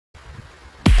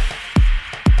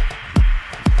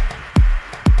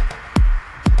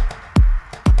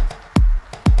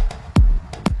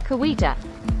Cahuita.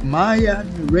 My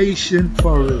admiration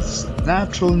for its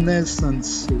naturalness and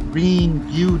serene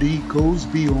beauty goes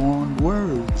beyond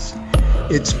words.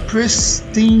 Its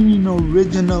pristine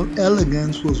original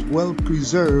elegance was well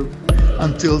preserved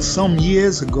until some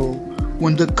years ago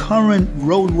when the current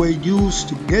roadway used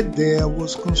to get there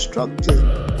was constructed.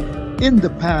 In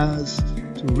the past,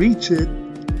 to reach it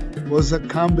was a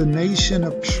combination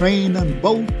of train and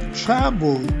boat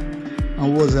travel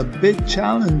and was a bit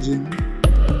challenging.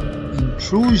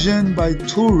 Intrusion by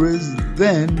tourists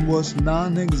then was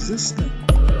non-existent.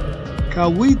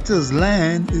 Cahuita's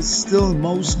land is still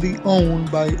mostly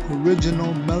owned by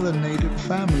original melanated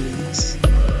families,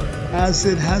 as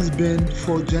it has been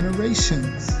for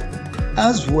generations,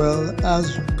 as well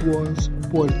as was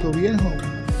Puerto Viejo,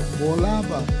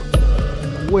 Bolava,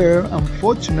 where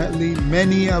unfortunately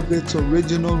many of its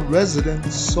original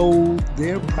residents sold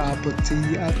their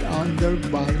property at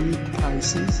undervalued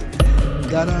prices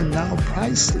that are now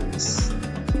priceless.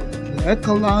 The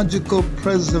ecological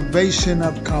preservation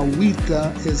of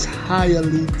Cahuita is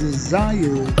highly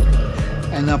desired,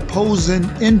 and opposing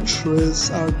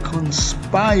interests are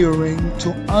conspiring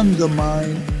to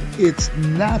undermine its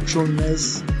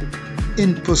naturalness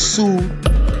in pursuit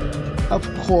of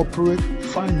corporate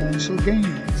financial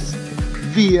gains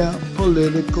via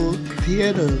political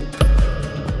theater,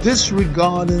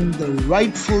 disregarding the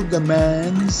rightful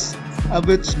demands of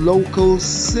its local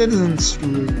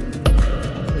citizenry.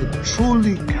 It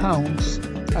truly counts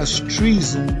as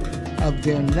treason of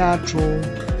their natural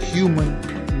human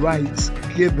rights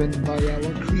given by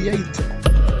our Creator.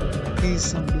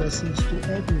 Peace and blessings to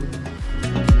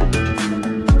everyone.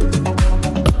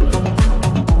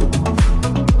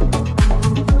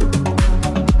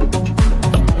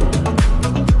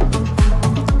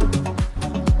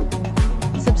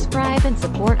 Subscribe and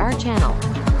support our channel.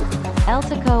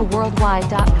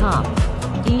 elticoworldwide.com.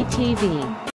 ETV.